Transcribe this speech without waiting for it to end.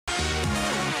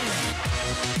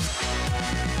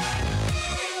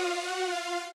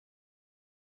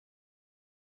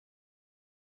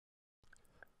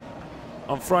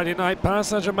On Friday night, Paris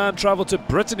Saint-Germain travelled to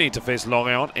Brittany to face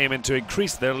Lorient, aiming to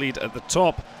increase their lead at the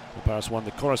top. Paris won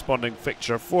the corresponding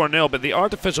fixture 4-0, but the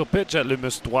artificial pitch at Le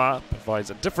Moustoir provides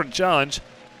a different challenge.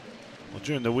 Well,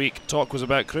 during the week, talk was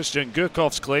about Christian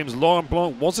Gourcuff's claims Laurent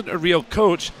Blanc wasn't a real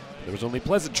coach. There was only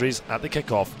pleasantries at the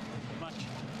kick-off.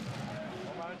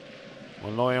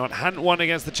 Well, Lorient hadn't won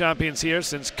against the champions here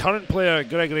since current player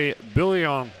Gregory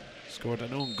Bouillon scored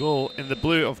an own goal in the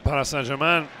blue of Paris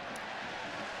Saint-Germain.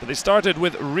 But they started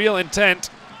with real intent.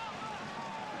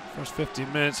 First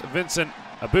 15 minutes, Vincent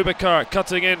ABOUBAKAR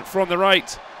cutting in from the right.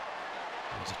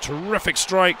 It was a terrific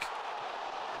strike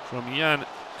from Yann.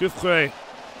 JOUFFRE,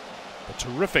 a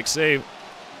terrific save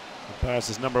from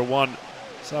Paris' number one,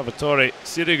 Salvatore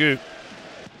Sirigu.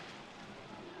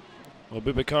 Well,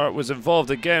 ABOUBAKAR was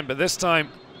involved again, but this time,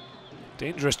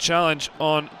 dangerous challenge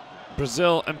on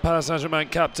Brazil and Paris Saint-Germain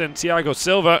captain Thiago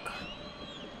Silva.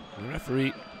 The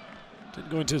referee didn't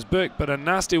go into his book, but a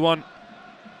nasty one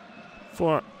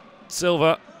for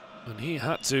Silva, and he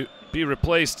had to be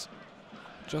replaced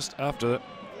just after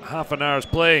half an hour's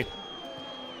play.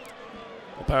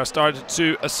 The Paris started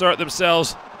to assert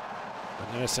themselves,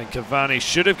 and Kévin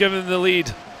should have given them the lead.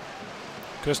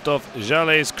 Christophe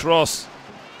Jallet's cross,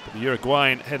 the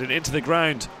Uruguayan headed into the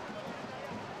ground,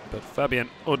 but Fabien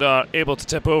AUDARD able to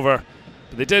tip over.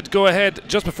 But they did go ahead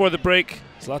just before the break.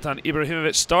 Zlatan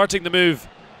Ibrahimovic starting the move,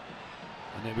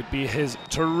 and it would be his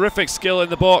terrific skill in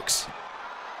the box.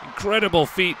 Incredible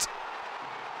feat.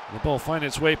 The ball finds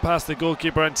its way past the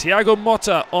goalkeeper, and Thiago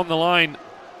MOTTA on the line.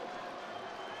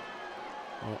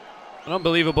 Oh, an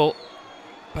unbelievable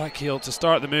back heel to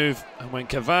start the move, and when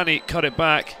Kévin cut it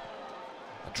back,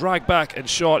 a drag back and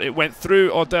shot, it went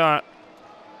through AUDARD.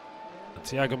 And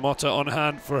Thiago MOTTA on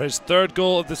hand for his third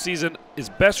goal of the season, his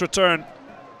best return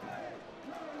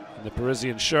in the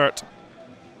Parisian shirt.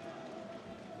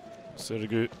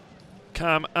 Sirigu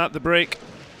calm at the break.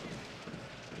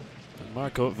 And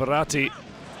Marco Verratti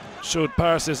showed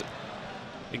Paris'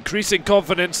 increasing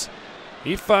confidence.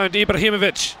 He found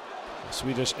Ibrahimovic, the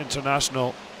Swedish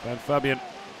international, and Fabien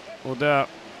AUDARD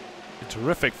in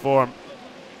terrific form.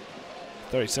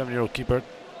 37-year-old keeper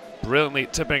brilliantly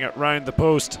tipping it round the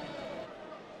post.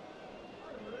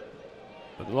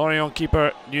 But the Lorient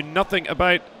keeper knew nothing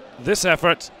about this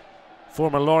effort.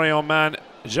 Former Lorient man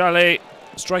Jallet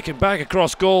striking back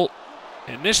across goal.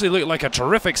 It initially looked like a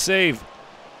terrific save.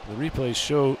 The replays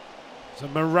show it's a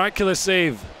miraculous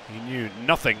save he knew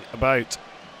nothing about.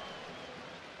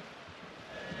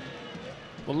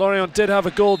 Well, Lorient did have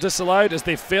a goal disallowed as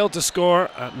they failed to score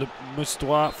at Le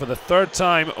Moustoir for the third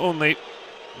time only.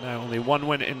 Now only one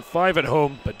win in 5 at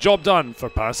home, but job done for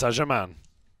Paris Saint-Germain.